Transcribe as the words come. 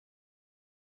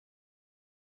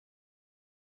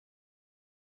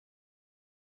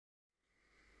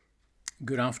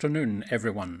Good afternoon,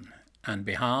 everyone. On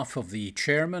behalf of the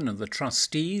Chairman and the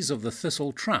Trustees of the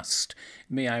Thistle Trust,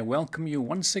 may I welcome you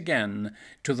once again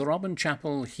to the Robin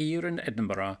Chapel here in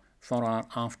Edinburgh for our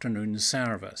afternoon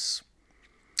service.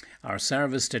 Our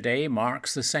service today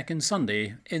marks the second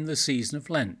Sunday in the season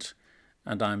of Lent,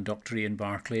 and I'm Dr. Ian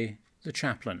Barclay, the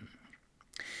chaplain.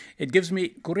 It gives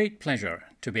me great pleasure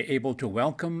to be able to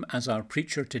welcome as our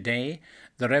preacher today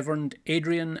the Rev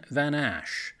Adrian van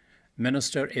Ash,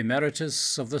 Minister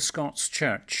Emeritus of the Scots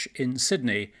Church in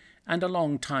Sydney and a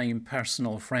long-time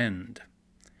personal friend.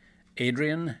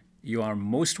 Adrian, you are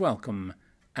most welcome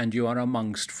and you are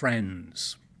amongst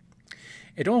friends.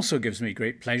 It also gives me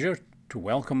great pleasure to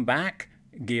welcome back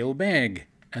Gail Begg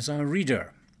as our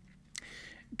reader.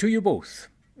 To you both,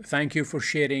 thank you for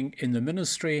sharing in the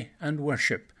ministry and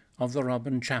worship of the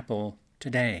Robin Chapel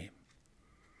today.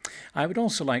 I would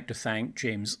also like to thank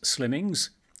James Slimmings,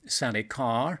 Sally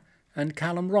Carr and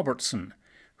Callum Robertson,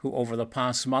 who over the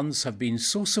past months have been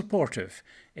so supportive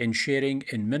in sharing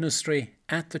in ministry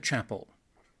at the chapel.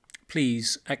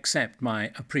 Please accept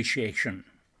my appreciation.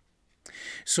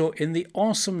 So in the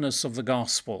awesomeness of the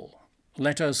gospel,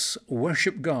 let us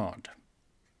worship God.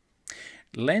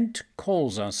 Lent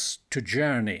calls us to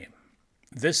journey,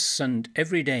 this and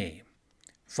every day,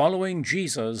 following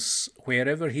Jesus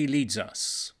wherever he leads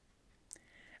us.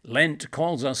 Lent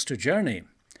calls us to journey,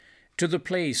 to the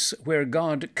place where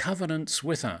God covenants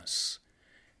with us,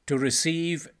 to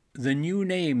receive the new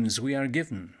names we are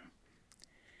given.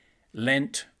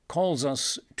 Lent calls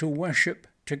us to worship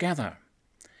together,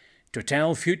 to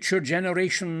tell future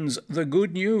generations the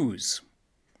good news.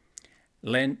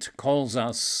 Lent calls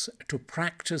us to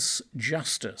practice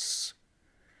justice,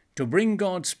 to bring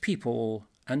God's people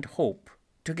and hope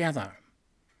together.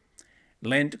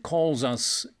 Lent calls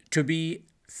us to be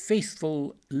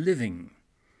faithful living,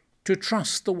 to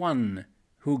trust the one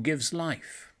who gives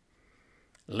life.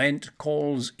 Lent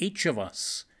calls each of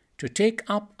us to take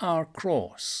up our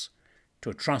cross,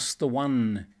 to trust the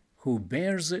one who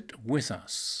bears it with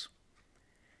us.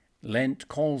 Lent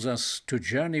calls us to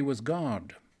journey with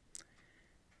God.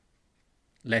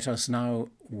 Let us now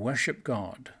worship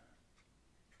God,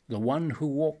 the one who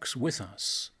walks with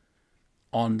us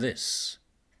on this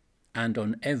and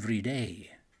on every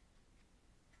day,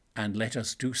 and let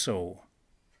us do so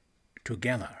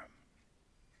together.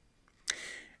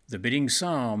 The bidding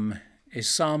psalm is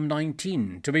Psalm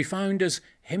 19, to be found as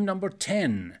hymn number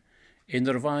 10 in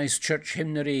the Revised Church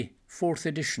Hymnary 4th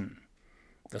edition.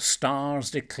 The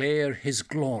stars declare his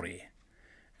glory,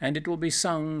 and it will be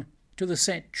sung to the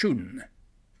set tune,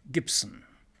 Gibbons.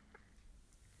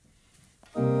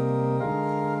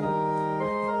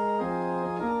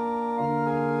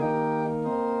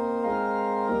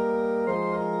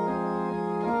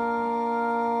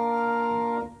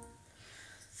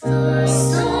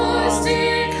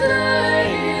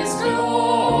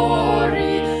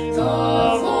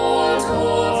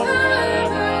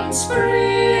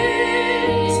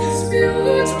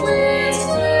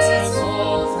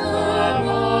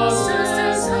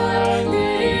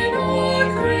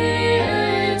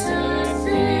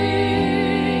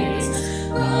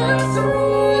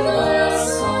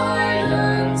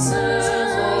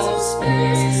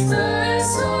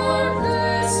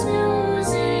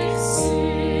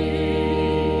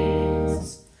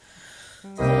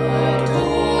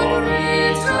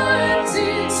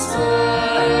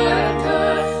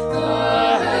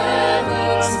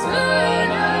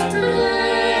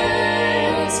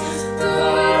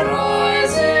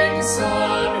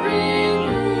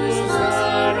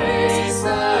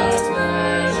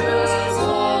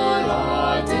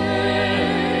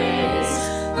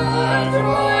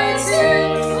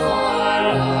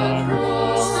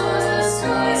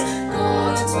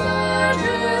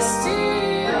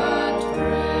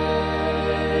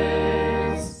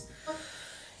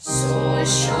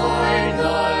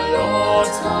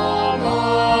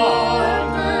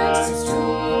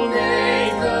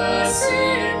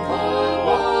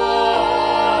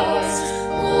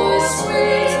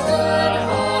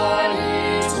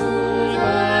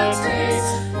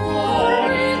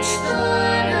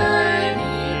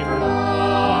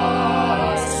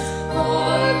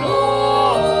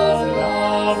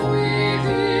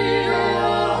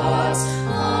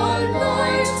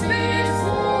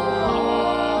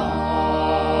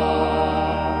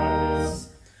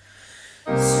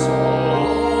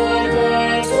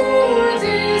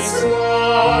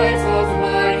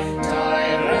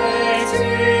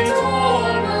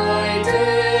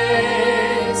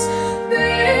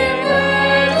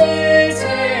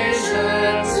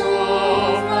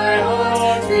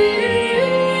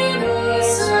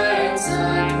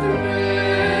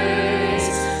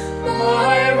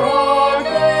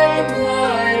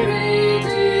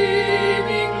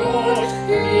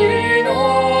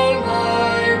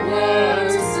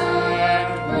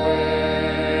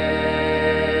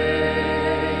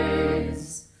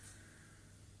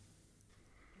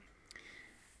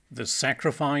 The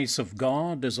sacrifice of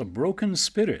God is a broken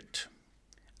spirit.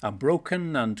 A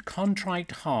broken and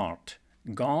contrite heart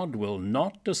God will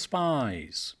not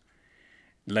despise.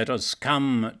 Let us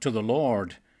come to the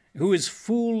Lord, who is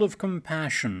full of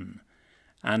compassion,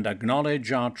 and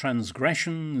acknowledge our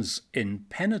transgressions in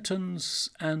penitence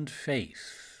and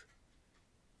faith.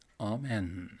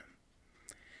 Amen.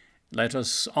 Let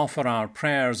us offer our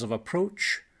prayers of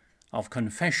approach, of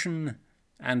confession,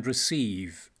 and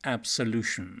receive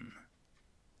absolution.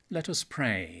 Let us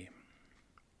pray.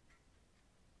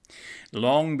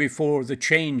 Long before the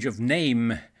change of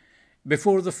name,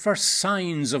 before the first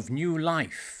signs of new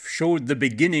life showed the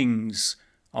beginnings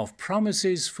of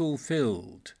promises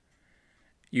fulfilled,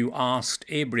 you asked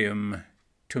Abram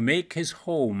to make his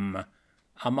home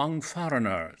among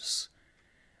foreigners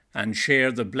and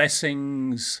share the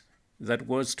blessings that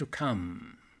was to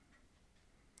come.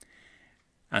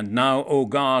 And now, O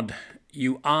God,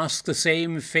 you ask the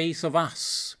same faith of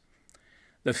us,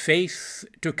 the faith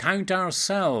to count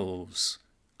ourselves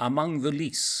among the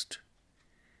least,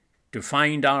 to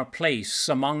find our place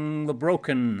among the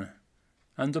broken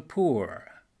and the poor,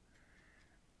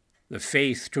 the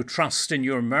faith to trust in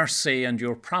your mercy and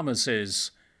your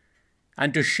promises,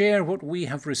 and to share what we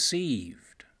have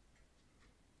received,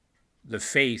 the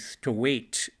faith to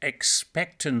wait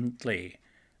expectantly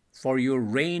for your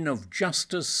reign of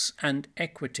justice and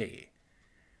equity,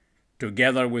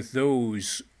 together with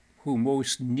those who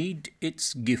most need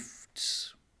its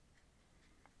gifts.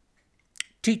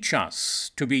 Teach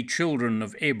us to be children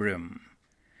of Abram,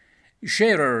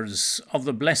 sharers of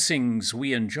the blessings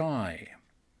we enjoy,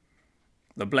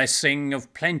 the blessing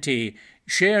of plenty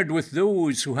shared with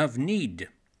those who have need,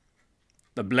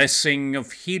 the blessing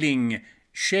of healing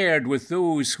shared with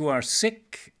those who are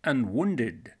sick and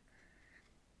wounded,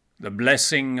 the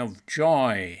blessing of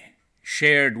joy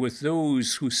shared with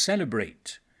those who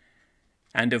celebrate,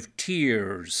 and of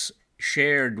tears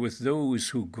shared with those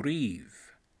who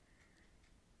grieve,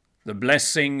 the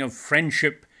blessing of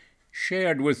friendship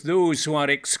shared with those who are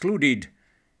excluded,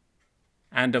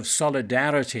 and of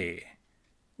solidarity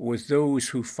with those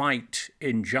who fight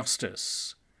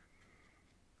injustice,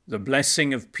 the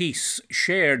blessing of peace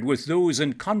shared with those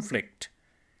in conflict,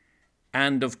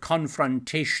 and of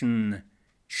confrontation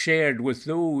shared with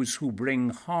those who bring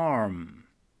harm.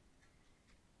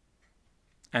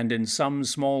 And in some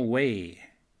small way,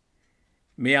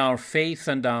 may our faith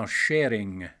and our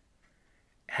sharing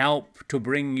help to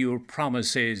bring your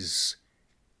promises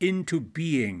into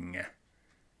being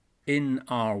in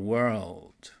our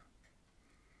world.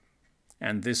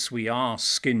 And this we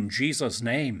ask in Jesus'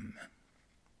 name.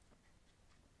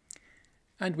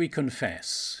 And we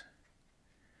confess.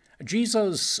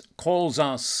 Jesus calls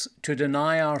us to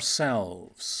deny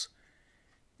ourselves,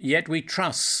 yet we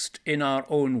trust in our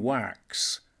own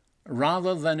works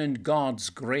rather than in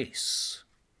God's grace.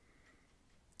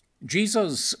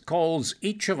 Jesus calls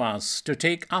each of us to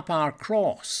take up our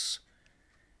cross,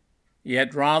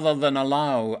 yet rather than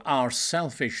allow our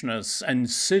selfishness and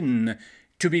sin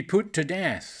to be put to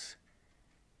death,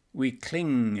 we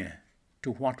cling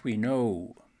to what we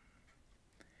know.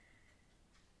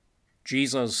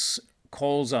 Jesus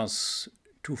calls us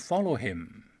to follow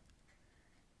him,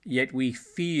 yet we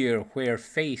fear where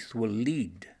faith will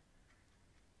lead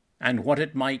and what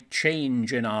it might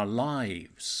change in our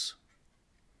lives.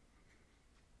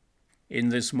 In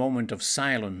this moment of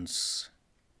silence,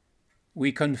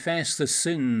 we confess the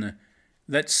sin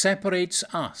that separates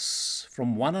us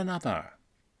from one another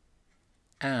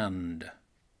and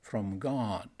from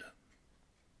God.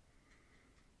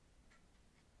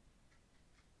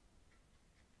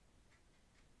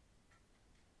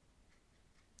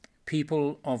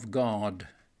 People of God,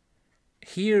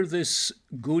 hear this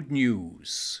good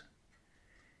news.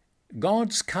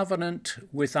 God's covenant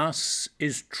with us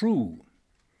is true.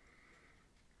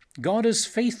 God is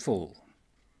faithful,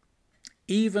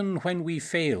 even when we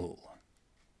fail.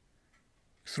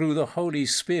 Through the Holy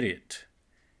Spirit,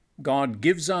 God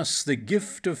gives us the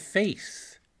gift of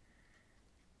faith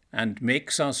and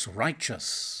makes us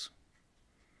righteous.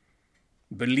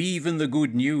 Believe in the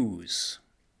good news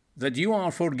that you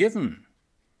are forgiven,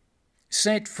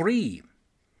 set free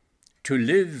to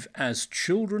live as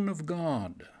children of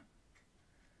God.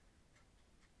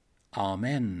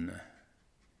 Amen.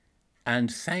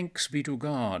 And thanks be to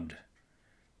God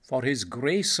for his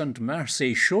grace and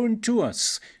mercy shown to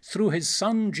us through his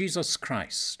Son Jesus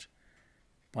Christ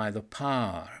by the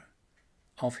power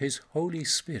of his Holy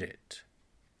Spirit.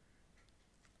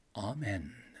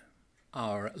 Amen.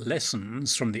 Our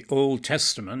lessons from the Old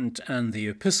Testament and the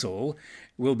Epistle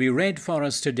will be read for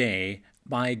us today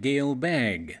by Gail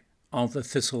Begg of the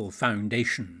Thistle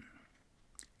Foundation.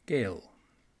 Gail.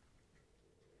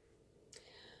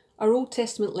 Our Old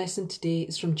Testament lesson today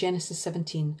is from Genesis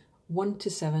 17,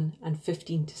 1-7 and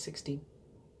 15-16.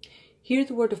 Hear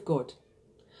the word of God,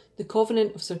 the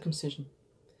covenant of circumcision.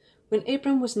 When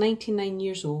Abram was 99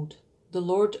 years old, the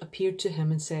Lord appeared to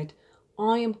him and said,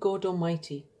 I am God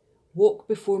Almighty. Walk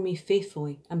before me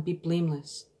faithfully and be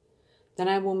blameless. Then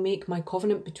I will make my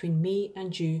covenant between me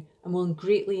and you and will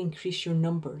greatly increase your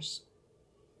numbers.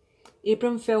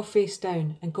 Abram fell face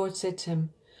down, and God said to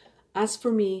him, As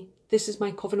for me, this is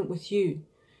my covenant with you.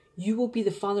 You will be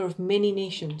the father of many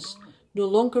nations. No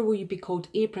longer will you be called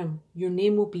Abram. Your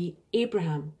name will be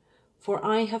Abraham, for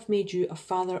I have made you a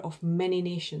father of many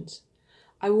nations.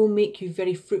 I will make you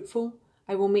very fruitful.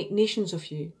 I will make nations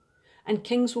of you, and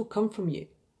kings will come from you.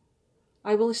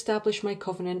 I will establish my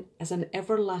covenant as an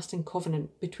everlasting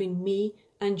covenant between me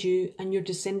and you and your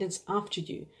descendants after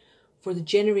you for the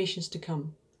generations to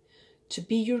come, to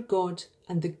be your God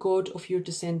and the God of your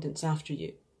descendants after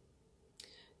you.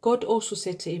 God also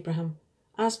said to Abraham,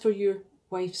 As for your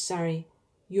wife Sarai,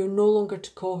 you are no longer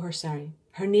to call her Sarai.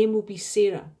 Her name will be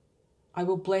Sarah. I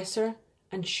will bless her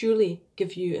and surely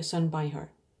give you a son by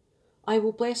her. I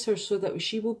will bless her so that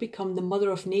she will become the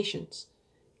mother of nations.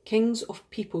 Kings of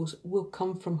peoples will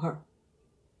come from her.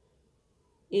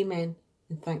 Amen,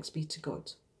 and thanks be to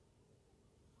God.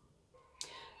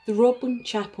 The Robin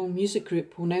Chapel Music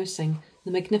Group will now sing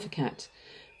the Magnificat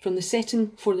from the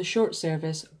setting for the short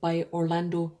service by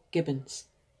Orlando Gibbons.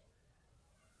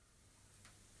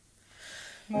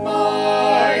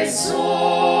 My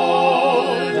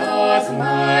soul doth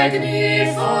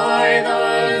magnify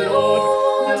the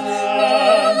Lord,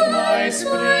 and my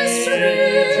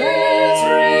spirit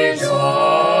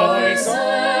rejoiceth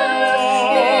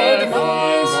in God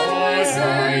my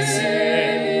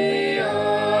Saviour.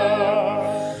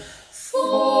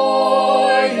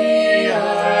 For he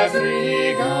hath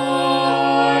regarded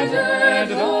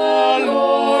the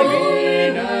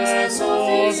lowliness of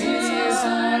his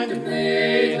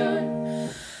handmaiden.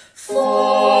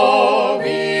 For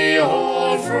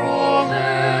behold, from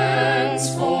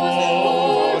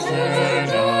henceforth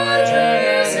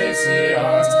generations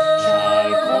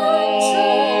shall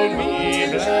call me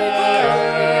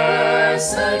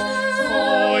blessed.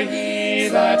 For he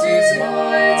that is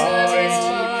mighty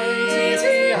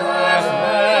hath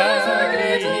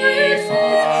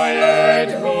magnified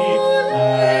me,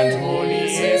 and holy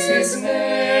is his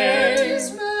name,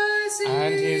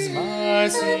 and his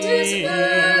mercy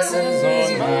is on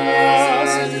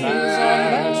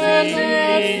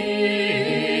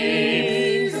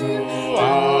me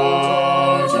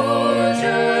throughout all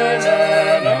generations.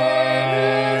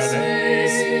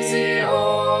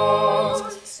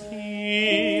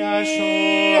 He has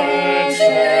shown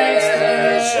strength,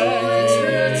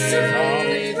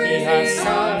 he has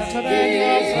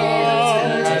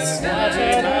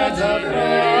scattered the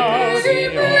proud, he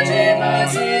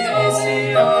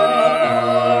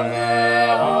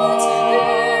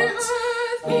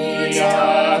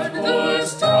hath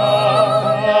put down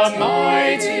the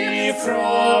mighty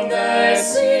from the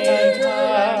sea, and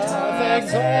hath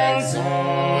exalted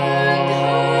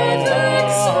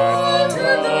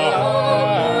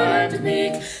the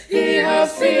meek. He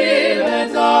hath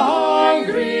filled the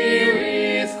hungry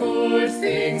with good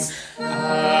things,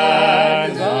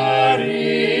 and the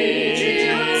rich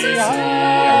he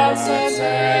hath sent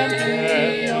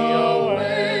empty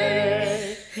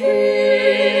away. He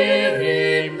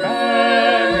remembers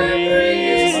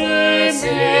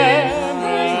his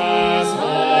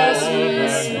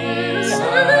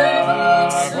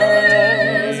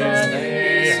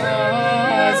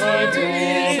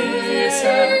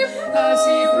as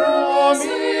he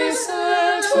promised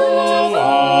to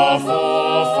our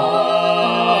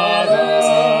forefathers,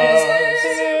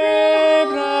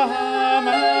 Abraham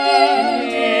and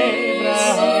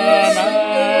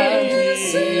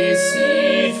his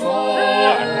seed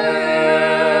forever.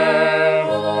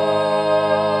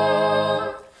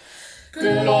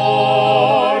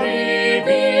 Glory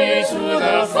be to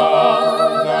the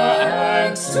Father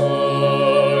and to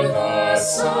the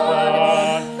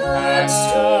Son and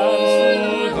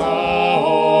to the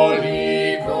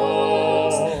Holy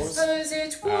Ghost, as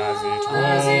it was in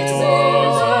the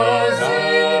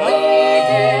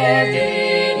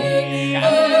beginning,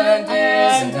 and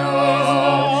is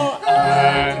now,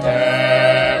 and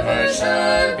ever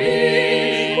shall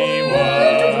be,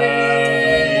 world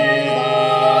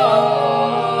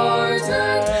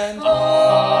without end.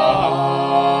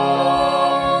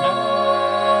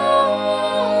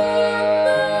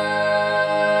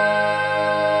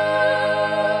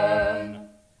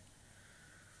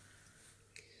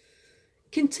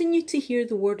 Continue need to hear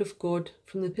the word of God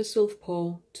from the Epistle of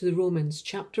Paul to the Romans,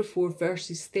 chapter 4,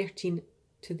 verses 13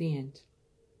 to the end.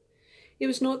 It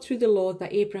was not through the law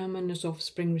that Abraham and his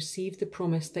offspring received the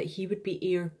promise that he would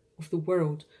be heir of the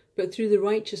world, but through the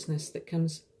righteousness that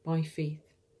comes by faith.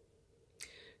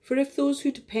 For if those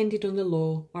who depended on the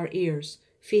law are heirs,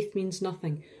 faith means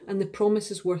nothing, and the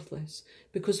promise is worthless,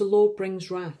 because the law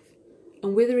brings wrath,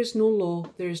 and where there is no law,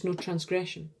 there is no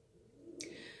transgression.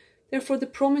 Therefore the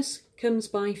promise comes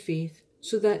by faith,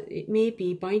 so that it may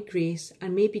be by grace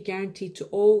and may be guaranteed to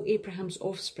all Abraham's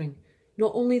offspring,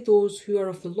 not only those who are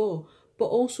of the law, but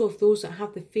also of those that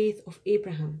have the faith of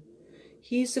Abraham.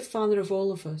 He is the father of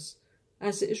all of us.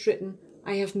 As it is written,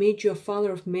 I have made you a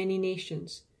father of many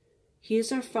nations. He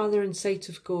is our Father in sight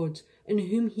of God, in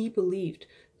whom he believed,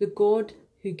 the God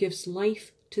who gives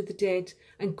life to the dead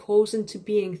and calls into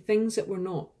being things that were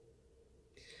not.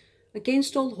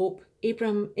 Against all hope,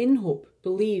 Abraham in hope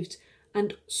believed,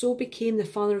 and so became the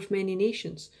father of many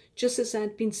nations, just as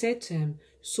had been said to him,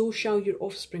 so shall your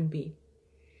offspring be.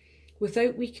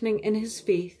 Without weakening in his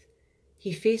faith,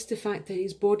 he faced the fact that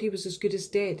his body was as good as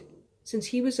dead, since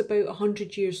he was about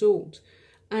 100 years old,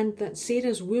 and that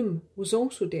Sarah's womb was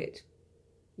also dead.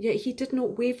 Yet he did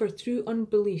not waver through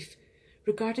unbelief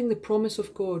regarding the promise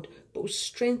of God, but was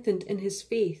strengthened in his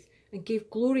faith and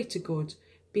gave glory to God,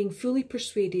 being fully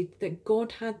persuaded that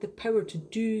God had the power to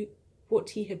do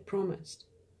what he had promised.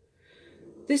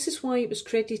 This is why it was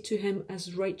credited to him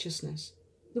as righteousness.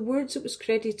 The words that was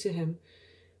credited to him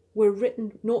were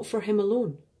written not for him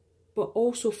alone, but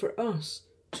also for us,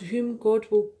 to whom God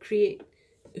will credit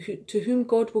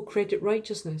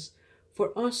righteousness,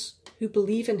 for us who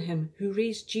believe in him who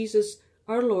raised Jesus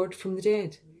our Lord from the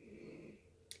dead.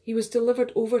 He was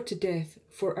delivered over to death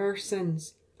for our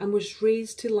sins and was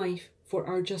raised to life for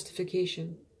our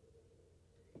justification.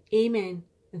 Amen,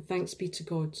 and thanks be to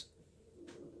God.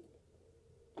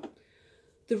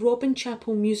 The Robin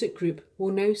Chapel Music Group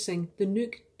will now sing the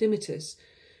Nunc Dimittis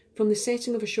from the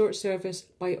setting of a short service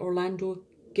by Orlando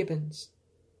Gibbons.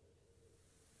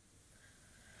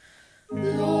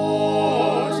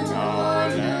 Lord, now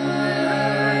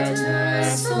let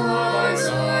us cause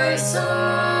thy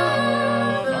servant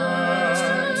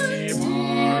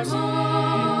depart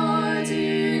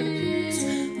in peace,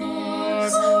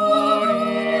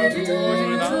 according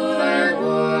to thy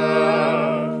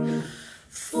word.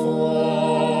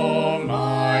 For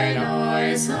mine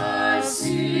eyes have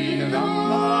seen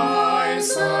thy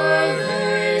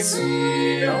salvation,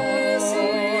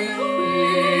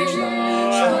 which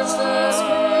thou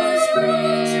hast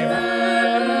prepared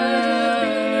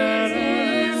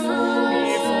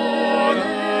before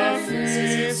the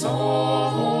face of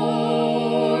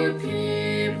all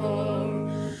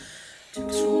people,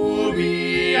 to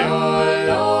be a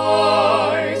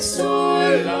light,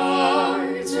 so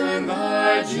lighten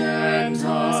the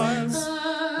Gentiles,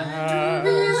 and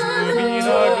to be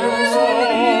the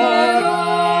glory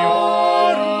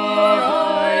of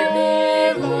thy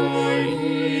people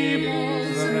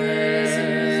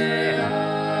Israel.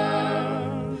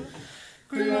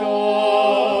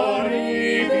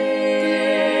 Glory be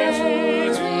to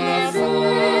the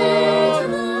Father,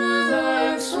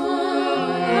 the Son,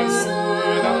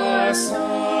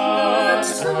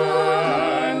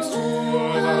 and to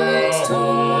the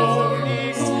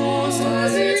Holy Ghost,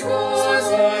 as it was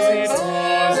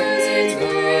in the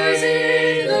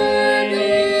beginning, and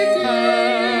ever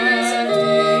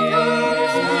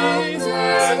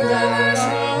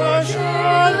shall be,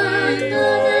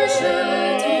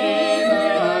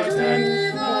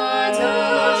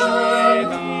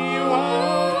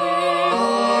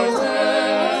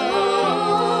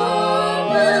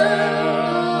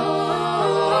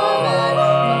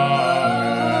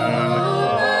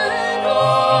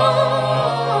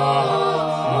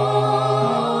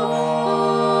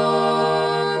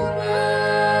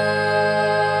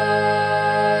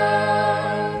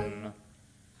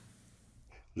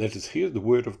 Let us hear the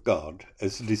word of God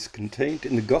as it is contained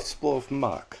in the Gospel of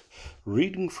Mark,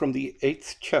 reading from the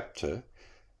 8th chapter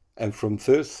and from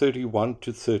verse 31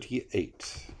 to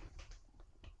 38.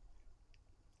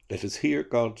 Let us hear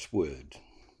God's word.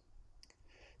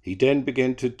 He then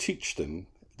began to teach them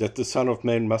that the Son of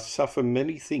Man must suffer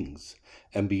many things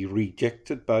and be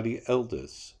rejected by the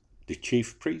elders, the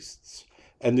chief priests,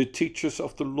 and the teachers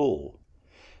of the law,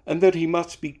 and that he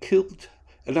must be killed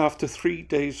and after 3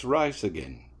 days rise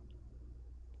again.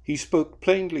 He spoke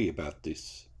plainly about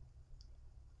this.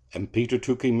 And Peter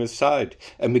took him aside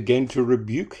and began to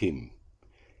rebuke him.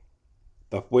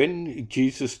 But when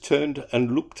Jesus turned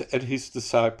and looked at his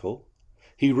disciple,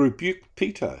 he rebuked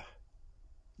Peter.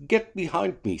 "Get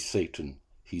behind me, Satan,"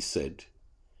 he said.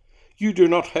 You do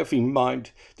not have in mind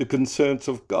the concerns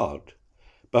of God,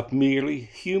 but merely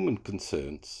human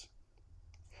concerns."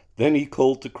 Then he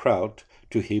called the crowd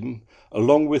to him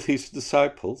along with his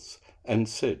disciples and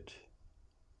said,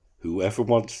 "Whoever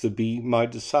wants to be my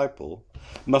disciple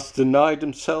must deny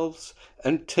themselves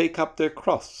and take up their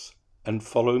cross and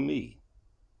follow me.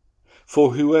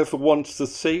 For whoever wants to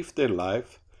save their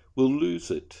life will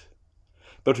lose it,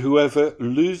 but whoever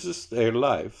loses their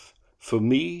life for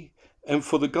me and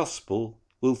for the gospel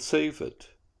will save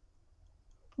it.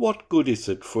 What good is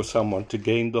it for someone to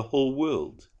gain the whole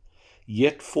world,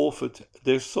 yet forfeit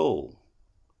their soul?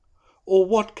 Or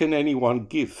what can anyone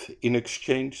give in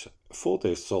exchange for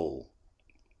their soul?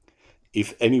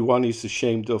 If anyone is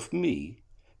ashamed of me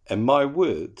and my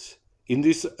words in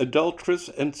this adulterous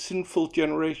and sinful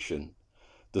generation,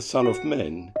 the Son of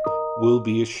Man will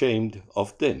be ashamed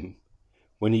of them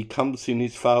when he comes in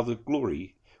his Father's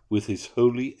glory with his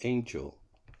holy angel."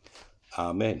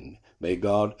 Amen. May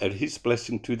God add his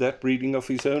blessing to that reading of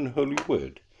his own holy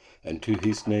word, and to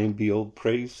his name be all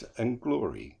praise and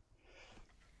glory.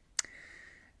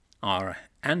 Our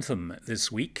anthem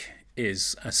this week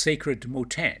is a sacred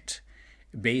motet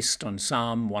based on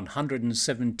Psalm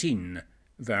 117,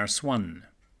 verse 1.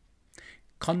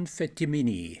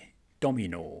 Confitemini,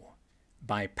 Domino,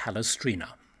 by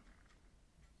Palestrina.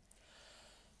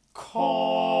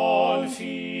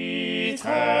 Confitemini,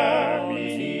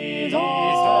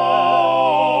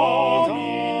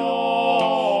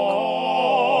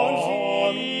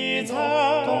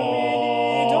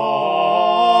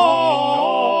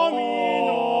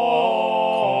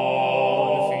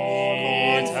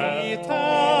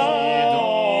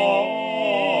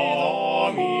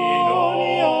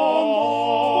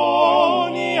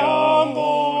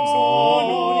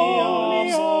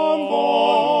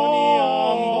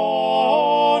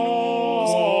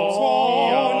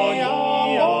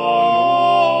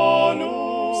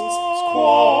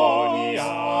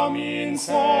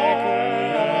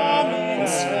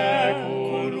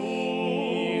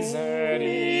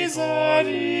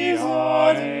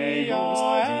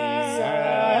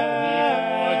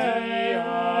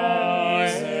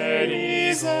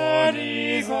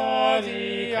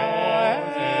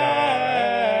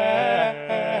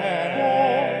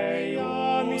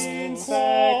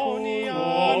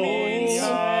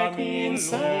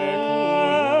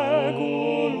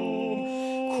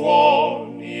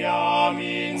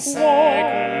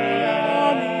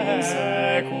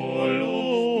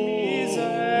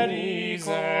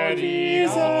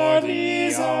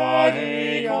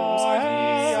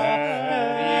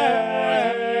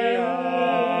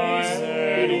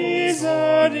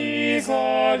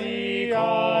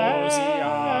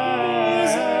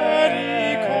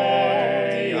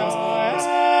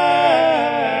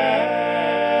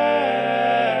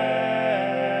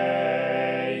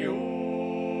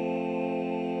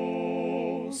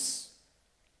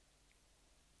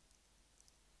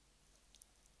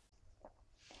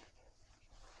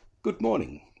 Good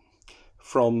morning.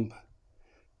 From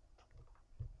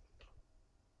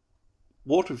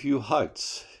Waterview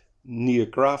Heights, near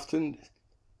Grafton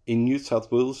in New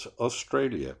South Wales,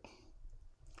 Australia.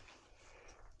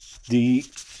 The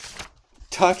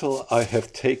title I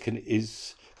have taken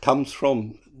comes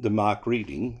from the Mark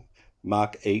reading,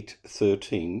 Mark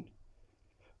 8:13.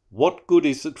 What good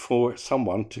is it for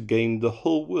someone to gain the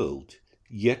whole world,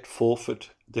 yet forfeit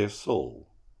their soul?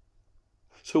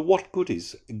 So what good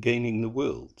is gaining the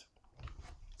world?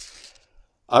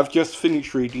 I've just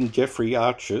finished reading Jeffrey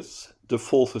Archer's The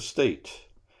Fourth Estate,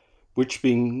 which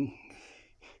being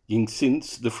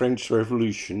since the French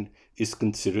Revolution is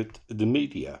considered the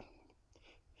media.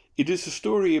 It is a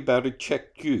story about a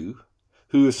Czech Jew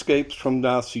who escapes from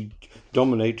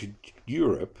Nazi-dominated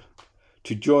Europe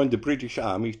to join the British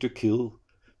Army to kill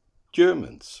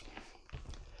Germans.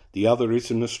 The other is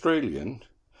an Australian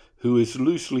who is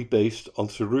loosely based on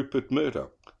Sir Rupert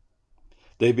Murdoch.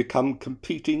 They become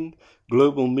competing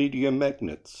global media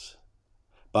magnates.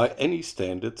 By any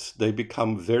standards, they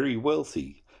become very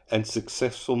wealthy and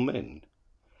successful men,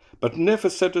 but never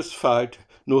satisfied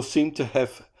nor seem to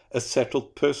have a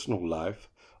settled personal life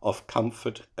of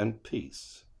comfort and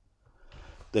peace.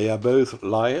 They are both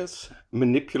liars,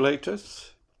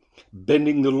 manipulators,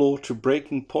 bending the law to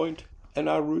breaking point, and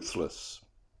are ruthless.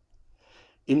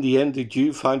 In the end, the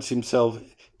Jew finds himself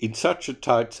in such a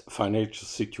tight financial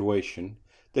situation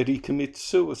that he commits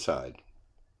suicide.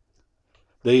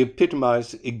 They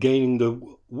epitomize gaining the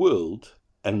world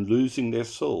and losing their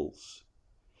souls.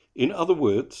 In other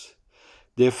words,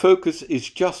 their focus is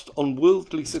just on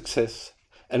worldly success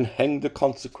and hang the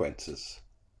consequences.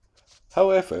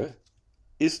 However,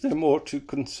 is there more to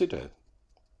consider?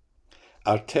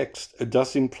 Our text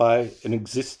does imply an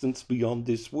existence beyond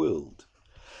this world,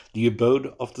 the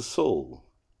abode of the soul.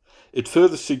 It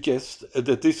further suggests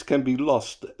that this can be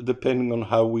lost depending on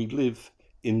how we live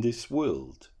in this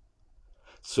world.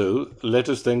 So let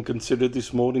us then consider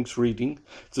this morning's reading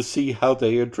to see how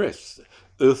they address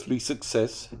earthly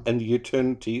success and the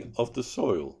eternity of the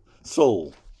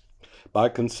soul, by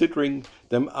considering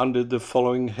them under the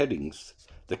following headings: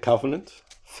 the covenant,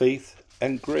 faith,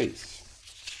 and grace.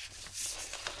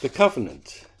 The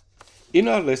covenant. In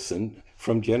our lesson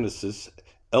from Genesis,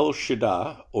 El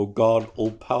Shaddai, or God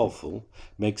All-Powerful,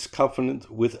 makes covenant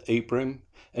with Abram,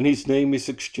 and his name is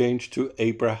exchanged to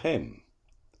Abraham.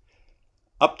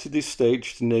 Up to this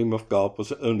stage, the name of God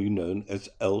was only known as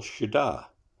El Shaddai,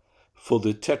 for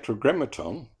the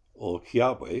Tetragrammaton, or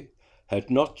Yahweh,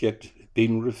 had not yet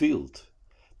been revealed.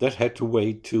 That had to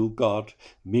wait till God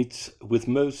meets with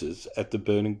Moses at the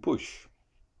burning bush.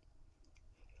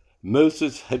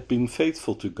 Moses had been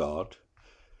faithful to God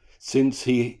since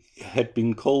he had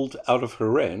been called out of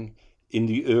Haran in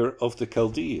the Ur of the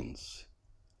Chaldeans.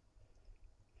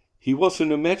 He was a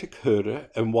nomadic herder,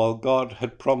 and while God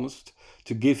had promised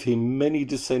to give him many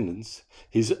descendants,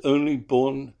 his only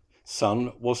born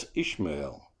son was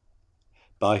Ishmael,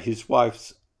 by his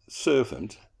wife's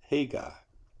servant Hagar.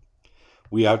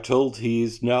 We are told he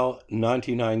is now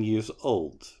 99 years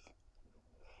old,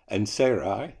 and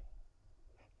Sarai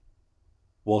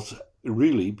was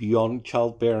really beyond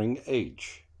childbearing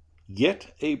age.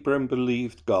 Yet Abram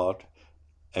believed God,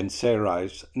 and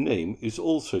Sarai's name is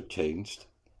also changed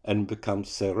and becomes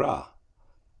Sarah,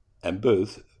 and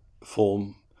both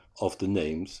form of the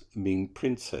names mean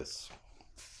princess.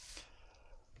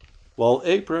 While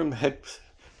Abram had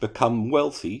become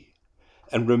wealthy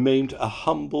and remained a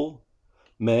humble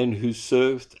man who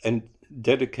served and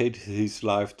dedicated his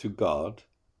life to God,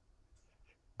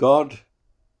 God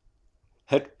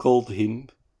had called him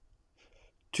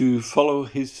to follow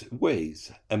his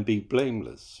ways and be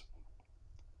blameless.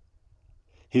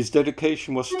 His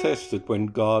dedication was tested when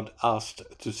God asked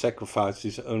to sacrifice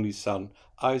his only son,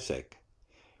 Isaac.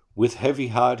 With heavy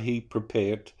heart he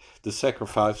prepared the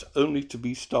sacrifice, only to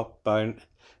be stopped by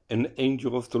an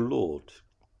angel of the Lord.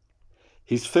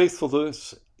 His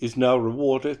faithfulness is now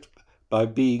rewarded by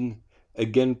being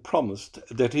again promised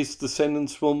that his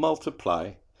descendants will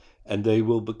multiply and they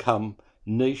will become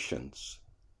nations.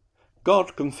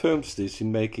 God confirms this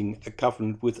in making a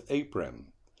covenant with Abram.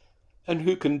 And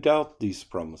who can doubt these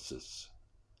promises?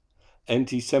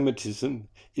 Anti-Semitism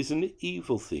is an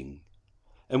evil thing,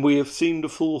 and we have seen the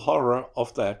full horror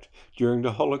of that during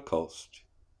the Holocaust.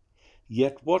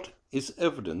 Yet what is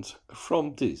evidence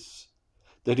from this?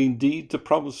 That indeed the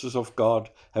promises of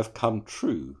God have come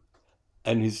true,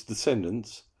 and his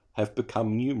descendants have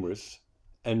become numerous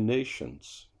and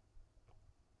nations.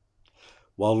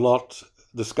 While Lot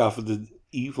discovered the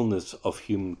evilness of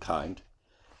humankind,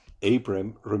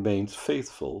 Abram remains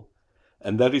faithful,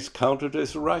 and that is counted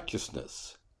as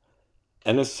righteousness,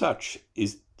 and as such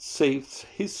it saves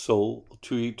his soul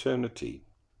to eternity.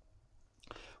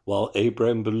 While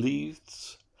Abram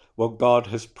believes what God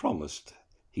has promised,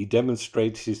 he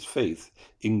demonstrates his faith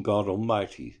in God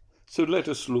Almighty. So let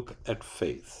us look at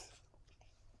faith.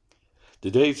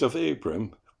 The days of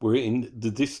Abram were in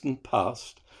the distant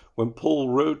past when Paul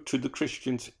wrote to the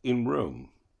Christians in Rome.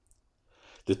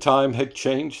 The time had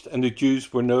changed, and the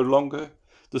Jews were no longer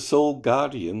the sole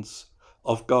guardians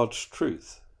of God's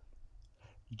truth.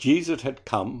 Jesus had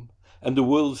come, and the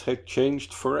world had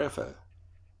changed forever.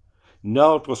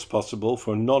 Now it was possible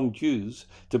for non-Jews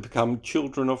to become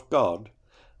children of God,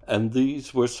 and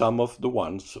these were some of the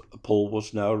ones Paul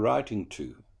was now writing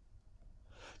to.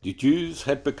 The Jews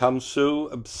had become so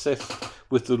obsessed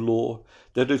with the law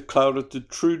that it clouded the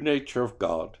true nature of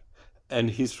God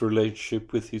and his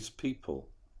relationship with his people.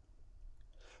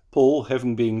 Paul,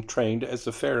 having been trained as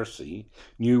a Pharisee,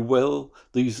 knew well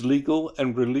these legal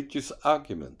and religious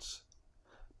arguments,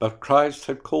 but Christ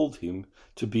had called him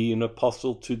to be an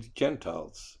apostle to the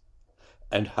Gentiles,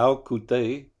 and how could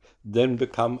they then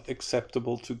become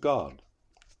acceptable to God?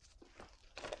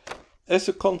 As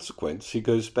a consequence, he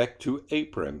goes back to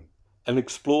Abram and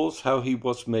explores how he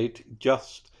was made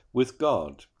just with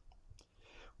God.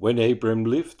 When Abram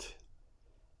lived,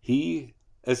 he,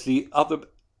 as the other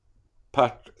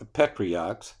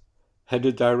patriarchs, had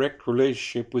a direct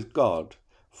relationship with God,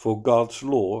 for God's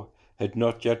law had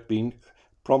not yet been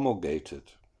promulgated.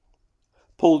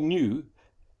 Paul knew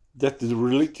that the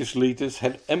religious leaders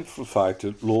had amplified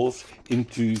the laws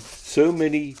into so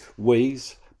many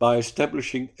ways by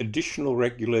establishing additional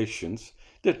regulations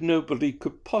that nobody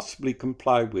could possibly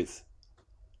comply with.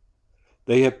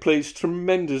 They had placed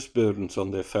tremendous burdens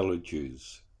on their fellow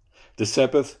Jews. The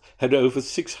Sabbath had over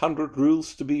 600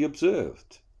 rules to be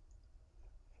observed.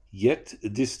 Yet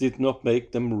this did not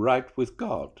make them right with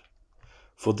God,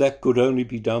 for that could only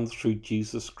be done through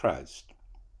Jesus Christ.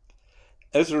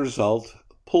 As a result,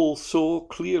 Paul saw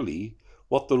clearly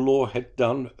what the law had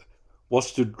done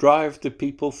was to drive the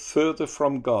people further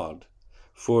from God,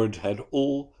 for it had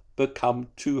all become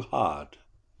too hard.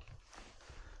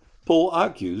 Paul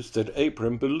argues that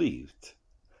Abraham believed,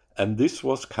 and this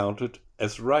was counted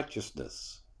as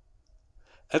righteousness.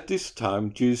 At this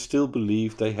time, Jews still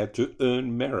believed they had to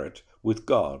earn merit with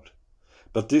God,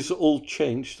 but this all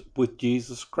changed with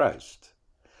Jesus Christ.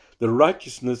 The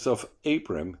righteousness of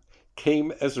Abraham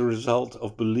came as a result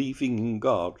of believing in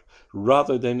God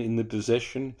rather than in the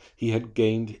possession he had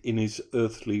gained in his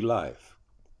earthly life.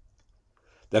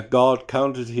 That God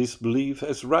counted his belief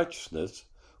as righteousness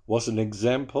was an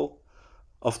example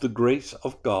of the grace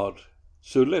of God,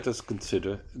 so let us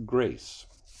consider grace.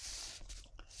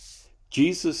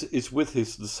 Jesus is with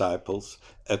his disciples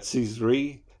at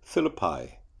Caesarea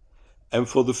Philippi, and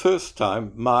for the first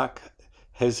time Mark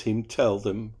has him tell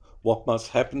them what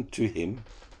must happen to him.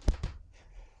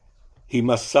 He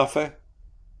must suffer.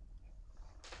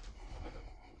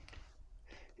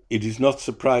 It is not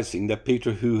surprising that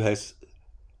Peter, who has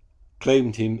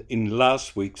claimed him in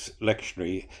last week's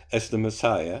lectionary as the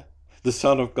Messiah, the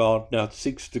Son of God, now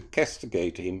seeks to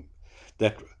castigate him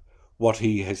that what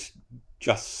he has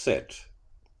just said.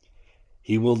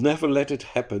 He will never let it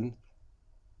happen.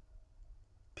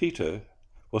 Peter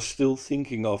was still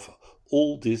thinking of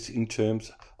all this in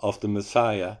terms of the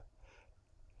Messiah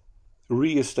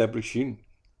re-establishing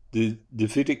the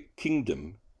Davidic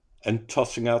kingdom and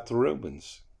tossing out the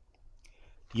Romans.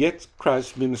 Yet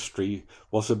Christ's ministry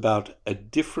was about a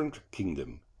different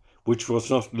kingdom, which was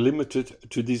not limited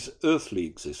to this earthly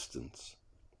existence.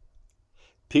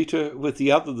 Peter, with the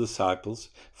other disciples,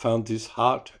 found this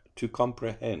hard to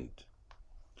comprehend.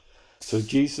 So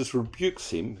Jesus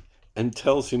rebukes him and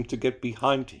tells him to get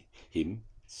behind him,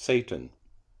 Satan.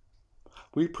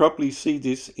 We probably see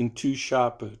this in two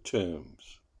sharper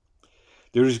terms.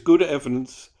 There is good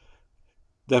evidence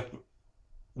that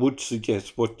would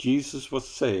suggest what Jesus was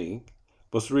saying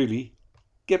was really,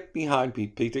 get behind me,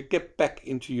 Peter, get back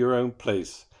into your own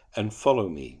place and follow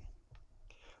me.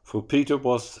 For Peter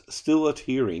was still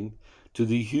adhering to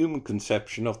the human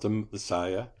conception of the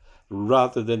Messiah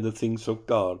rather than the things of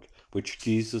God which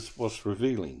Jesus was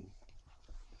revealing.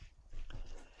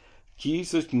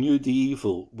 Jesus knew the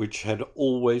evil which had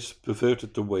always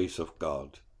perverted the ways of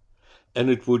God, and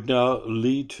it would now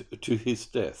lead to his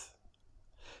death.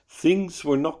 Things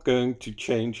were not going to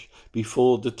change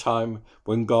before the time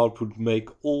when God would make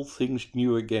all things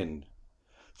new again.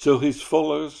 So his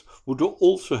followers would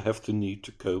also have to need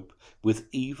to cope with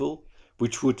evil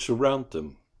which would surround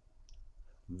them.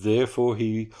 Therefore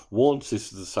he warns his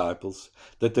disciples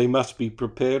that they must be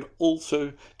prepared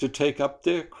also to take up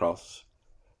their cross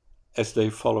as they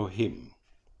follow him.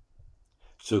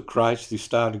 So Christ is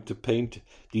starting to paint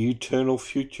the eternal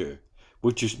future,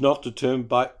 which is not determined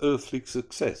by earthly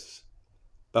success,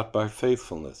 but by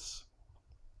faithfulness.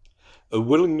 A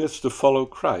willingness to follow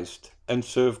Christ and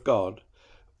serve God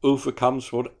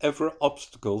overcomes whatever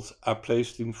obstacles are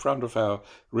placed in front of our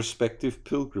respective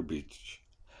pilgrimage,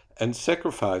 and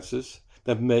sacrifices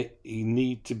that may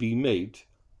need to be made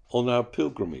on our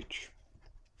pilgrimage.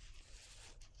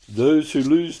 Those who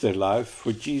lose their life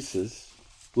for Jesus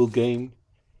will gain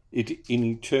it in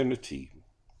eternity.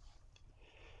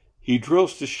 He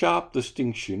draws the sharp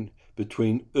distinction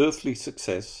between earthly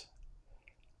success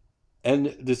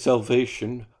and the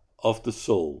salvation of the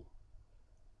soul.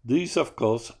 These, of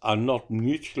course, are not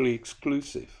mutually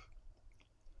exclusive.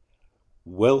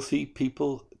 Wealthy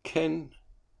people can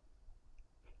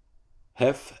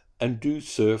have and do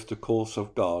serve the cause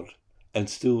of God and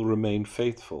still remain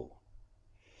faithful.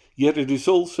 Yet it is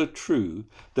also true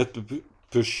that the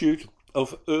pursuit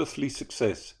of earthly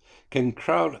success can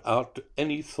crowd out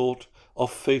any thought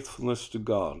of faithfulness to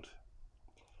God.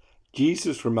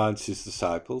 Jesus reminds his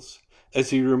disciples, as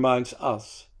he reminds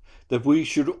us, that we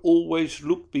should always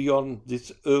look beyond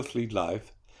this earthly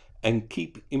life and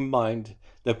keep in mind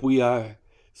that we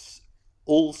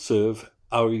all serve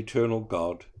our eternal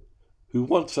God, who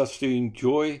wants us to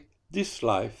enjoy this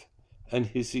life and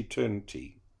his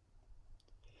eternity.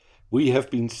 We have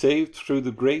been saved through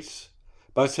the grace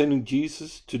by sending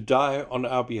Jesus to die on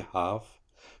our behalf,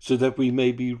 so that we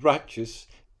may be righteous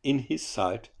in his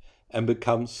sight and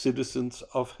become citizens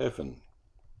of heaven.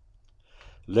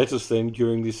 Let us then,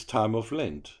 during this time of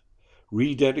Lent,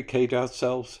 rededicate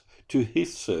ourselves to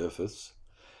his service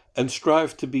and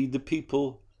strive to be the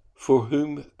people for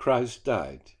whom Christ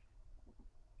died.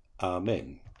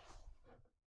 Amen.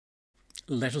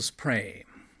 Let us pray.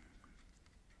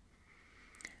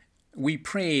 We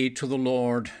pray to the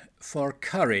Lord for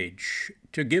courage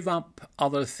to give up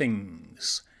other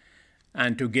things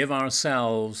and to give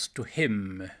ourselves to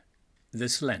Him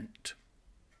this Lent.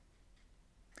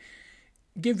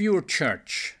 Give your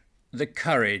Church the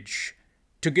courage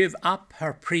to give up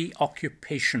her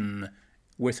preoccupation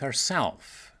with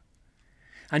herself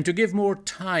and to give more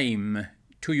time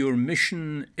to your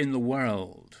mission in the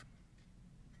world.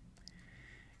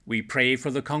 We pray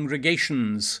for the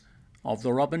congregations of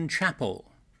the Robin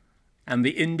Chapel and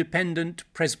the Independent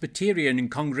Presbyterian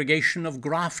Congregation of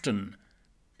Grafton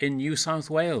in New South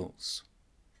Wales.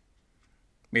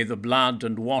 May the blood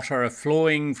and water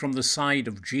flowing from the side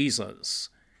of Jesus,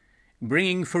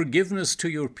 bringing forgiveness to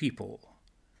your people,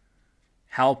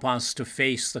 help us to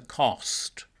face the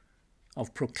cost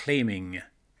of proclaiming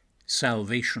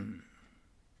salvation.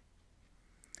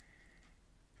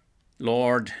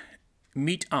 Lord,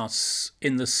 meet us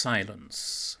in the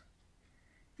silence.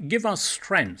 Give us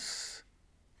strength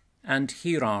and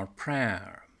hear our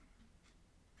prayer.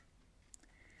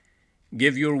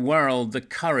 Give your world the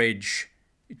courage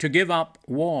to give up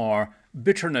war,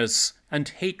 bitterness, and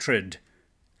hatred,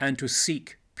 and to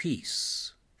seek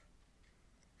peace.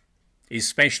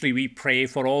 Especially we pray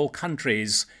for all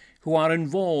countries who are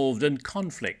involved in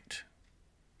conflict.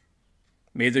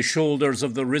 May the shoulders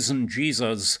of the risen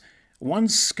Jesus,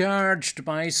 once scourged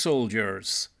by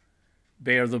soldiers,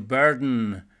 bear the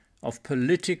burden of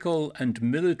political and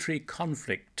military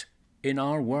conflict in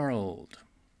our world.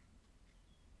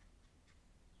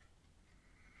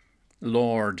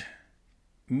 Lord,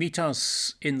 meet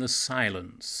us in the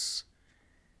silence.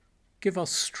 Give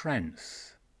us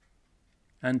strength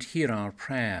and hear our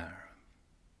prayer.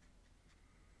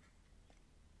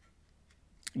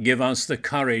 Give us the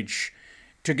courage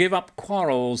to give up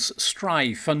quarrels,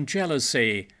 strife, and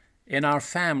jealousy in our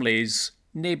families,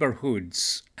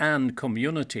 neighbourhoods, and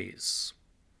communities.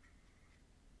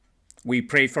 We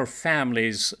pray for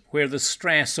families where the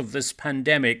stress of this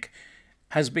pandemic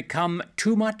has become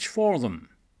too much for them,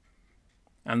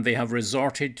 and they have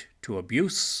resorted to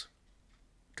abuse,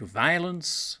 to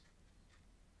violence,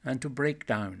 and to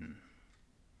breakdown.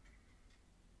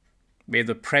 May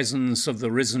the presence of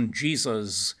the risen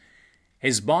Jesus,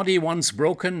 his body once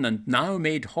broken and now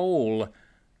made whole,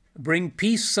 bring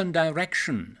peace and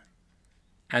direction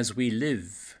as we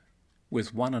live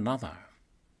with one another.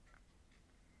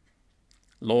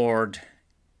 Lord,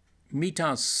 meet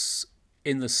us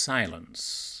in the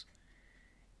silence.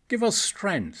 Give us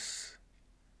strength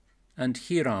and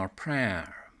hear our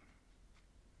prayer.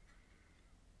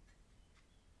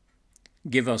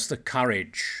 Give us the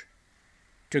courage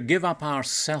to give up our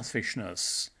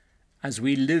selfishness as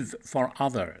we live for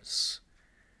others,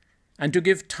 and to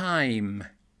give time,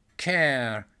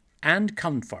 care, and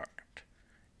comfort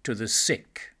to the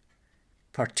sick,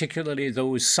 particularly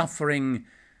those suffering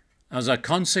as a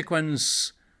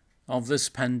consequence of this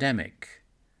pandemic,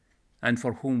 and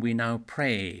for whom we now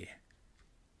pray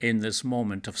in this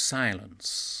moment of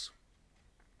silence.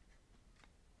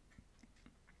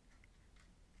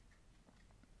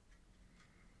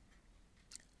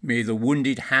 May the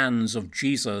wounded hands of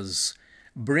Jesus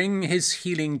bring his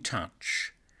healing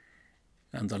touch,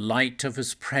 and the light of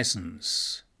his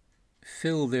presence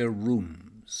fill their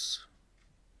rooms.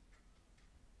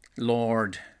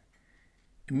 Lord,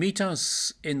 meet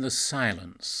us in the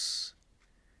silence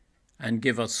and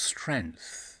give us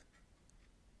strength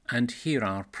and hear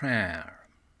our prayer.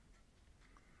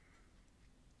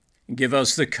 Give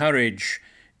us the courage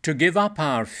to give up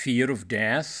our fear of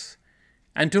death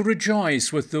and to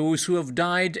rejoice with those who have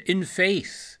died in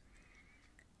faith,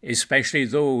 especially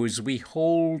those we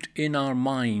hold in our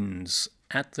minds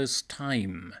at this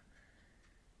time,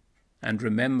 and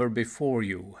remember before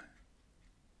you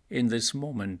in this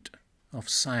moment of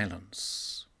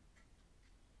silence.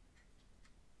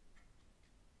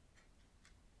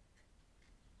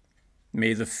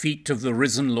 May the feet of the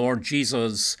risen Lord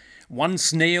Jesus,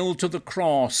 once nailed to the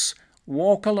cross,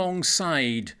 walk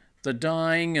alongside the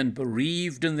dying and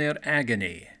bereaved in their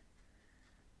agony,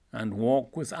 and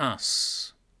walk with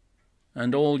us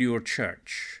and all your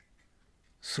church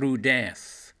through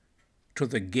death to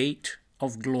the gate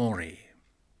of glory.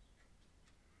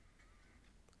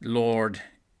 Lord,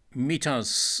 meet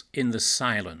us in the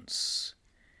silence.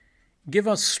 Give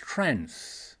us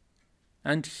strength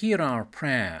and hear our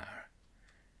prayer,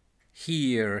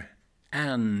 here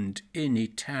and in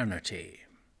eternity.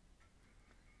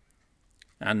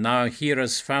 And now hear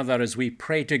us, Father, as we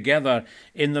pray together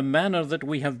in the manner that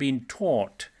we have been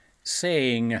taught,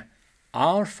 saying,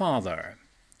 Our Father,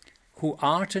 who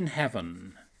art in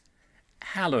heaven,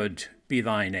 hallowed be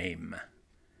thy name.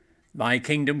 Thy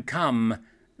kingdom come,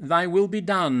 thy will be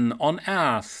done on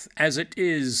earth as it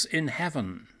is in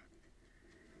heaven.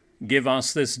 Give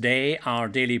us this day our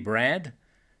daily bread,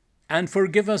 and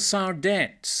forgive us our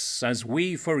debts as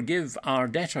we forgive our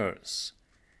debtors.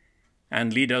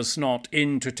 And lead us not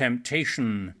into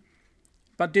temptation,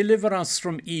 but deliver us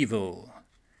from evil.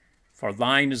 For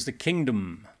thine is the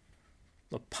kingdom,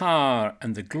 the power,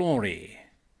 and the glory,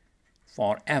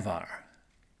 for ever.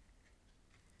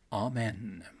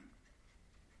 Amen.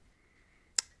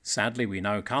 Sadly, we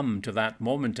now come to that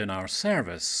moment in our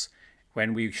service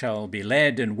when we shall be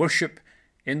led in worship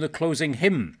in the closing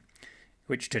hymn,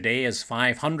 which today is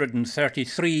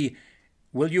 533,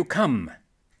 Will You Come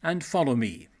and Follow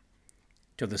Me,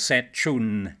 to the set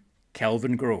tune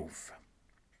Kelvin Grove.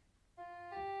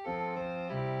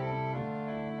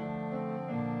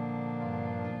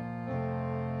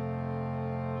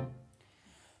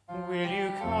 Will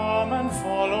you come and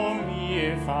follow me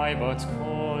if I but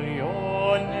call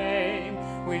your name?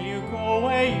 Will you go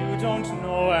where you don't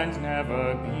know and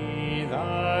never be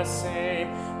the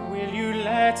same? Will you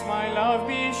let my love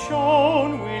be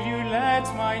shown? Will you let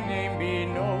my name be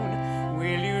known?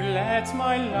 Will you let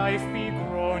my life be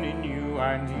grown in you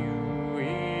and you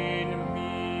in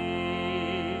me?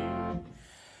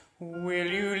 Will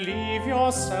you leave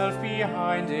yourself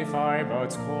behind if I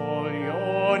but call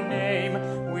your name?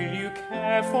 Will you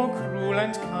care for cruel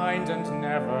and kind and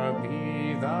never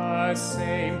be the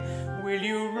same? Will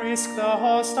you risk the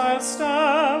hostile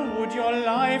stir? Would your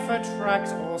life attract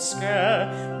or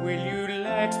scare? Will you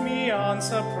let me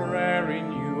answer prayer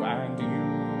in you and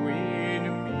you in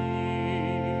me?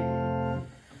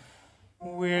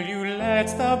 Will you let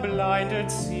the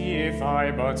blinded see if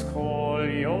I but call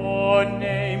your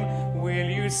name? Will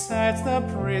you set the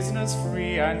prisoners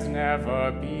free and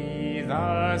never be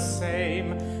the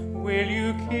same? Will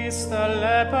you kiss the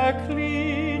leper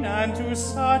clean, and to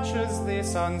such as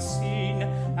this unseen,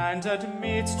 and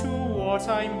admit to what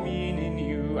I mean in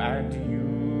you and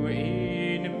you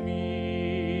in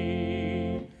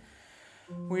me?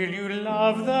 Will you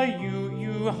love the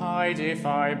you hide if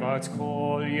I but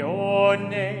call your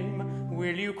name?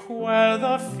 Will you quell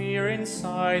the fear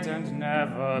inside and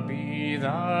never be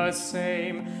the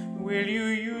same? Will you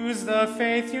use the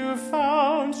faith you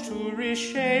found to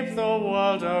reshape the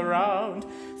world around,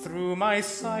 through my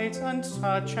sight and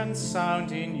touch and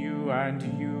sound in you and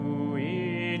you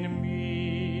in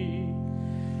me?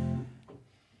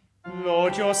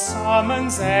 Lord, your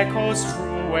summons echoes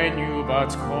true when you but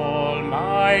call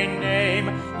my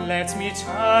name. Let me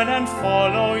turn and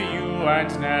follow you and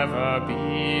never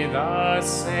be the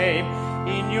same.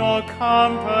 In your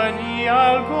company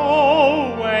I'll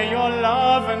go, where your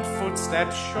love and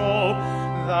footsteps show.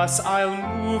 Thus I'll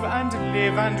move and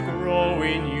live and grow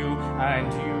in you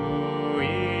and you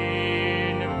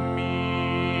in me.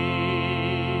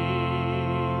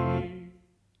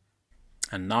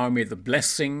 And now may the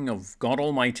blessing of God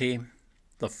Almighty,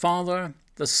 the Father,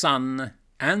 the Son,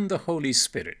 and the Holy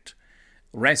Spirit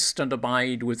rest and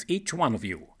abide with each one of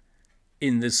you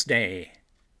in this day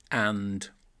and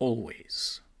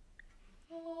always.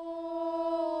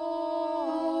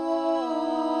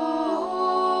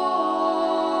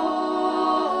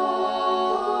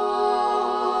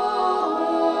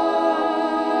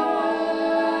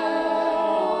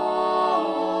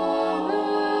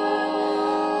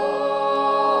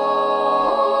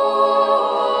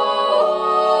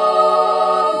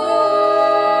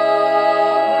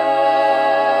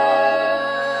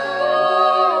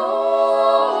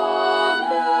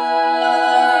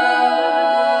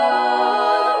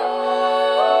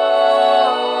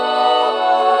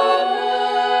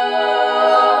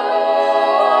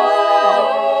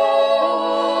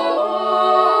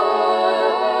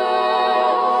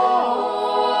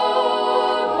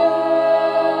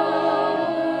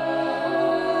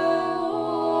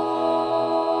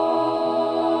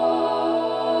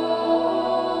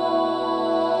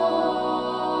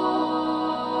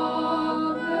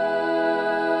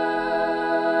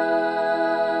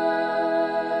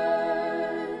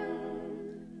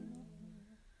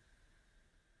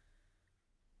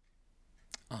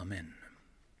 Amen.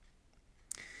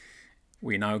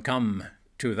 We now come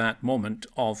to that moment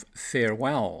of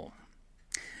farewell.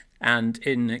 And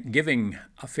in giving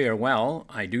a farewell,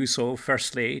 I do so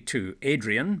firstly to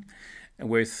Adrian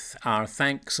with our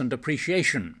thanks and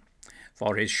appreciation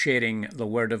for his sharing the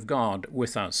Word of God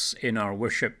with us in our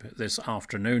worship this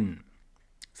afternoon.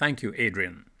 Thank you,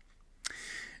 Adrian.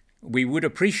 We would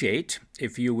appreciate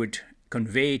if you would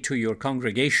convey to your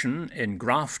congregation in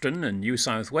Grafton in New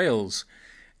South Wales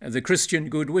the Christian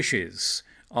good wishes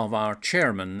of our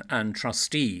chairman and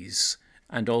trustees,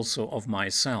 and also of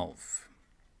myself.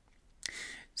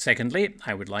 Secondly,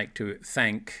 I would like to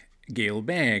thank Gail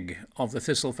Begg of the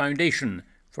Thistle Foundation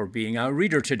for being our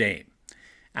reader today,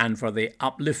 and for the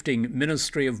uplifting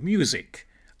ministry of music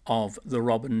of the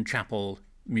Robin Chapel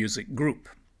Music Group.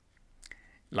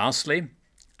 Lastly,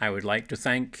 I would like to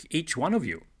thank each one of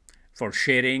you for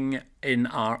sharing in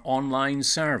our online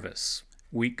service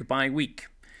week by week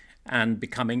and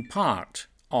becoming part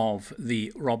of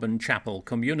the Robin Chapel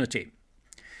community.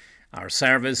 Our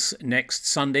service next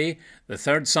Sunday, the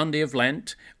third Sunday of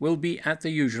Lent, will be at the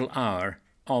usual hour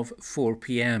of 4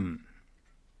 p.m.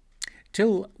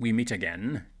 Till we meet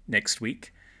again next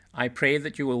week, I pray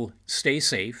that you will stay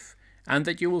safe and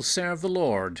that you will serve the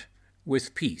Lord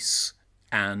with peace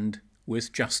and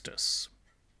with justice.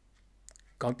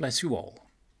 God bless you all.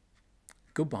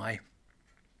 Goodbye.